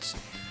iTunes.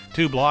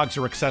 2 blogs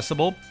are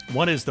accessible.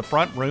 One is The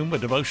Front Room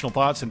with devotional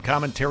thoughts and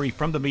commentary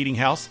from the Meeting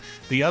House.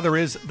 The other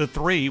is The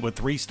 3 with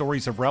 3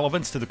 stories of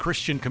relevance to the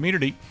Christian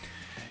community.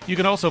 You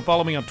can also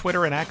follow me on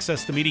Twitter and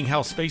access the Meeting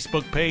House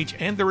Facebook page,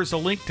 and there is a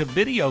link to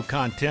video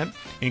content,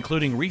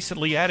 including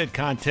recently added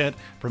content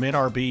from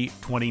NRB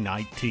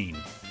 2019.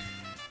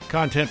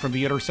 Content from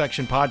the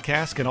Intersection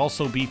Podcast can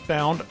also be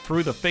found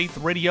through the Faith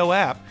Radio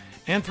app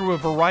and through a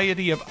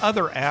variety of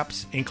other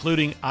apps,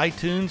 including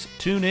iTunes,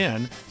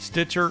 TuneIn,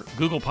 Stitcher,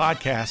 Google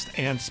Podcast,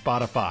 and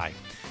Spotify.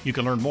 You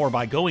can learn more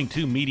by going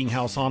to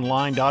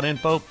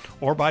meetinghouseonline.info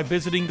or by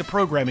visiting the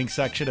programming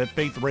section at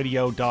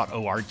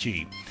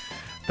faithradio.org.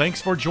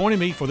 Thanks for joining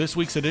me for this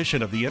week's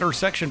edition of the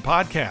Intersection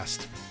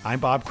Podcast. I'm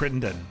Bob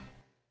Crittenden.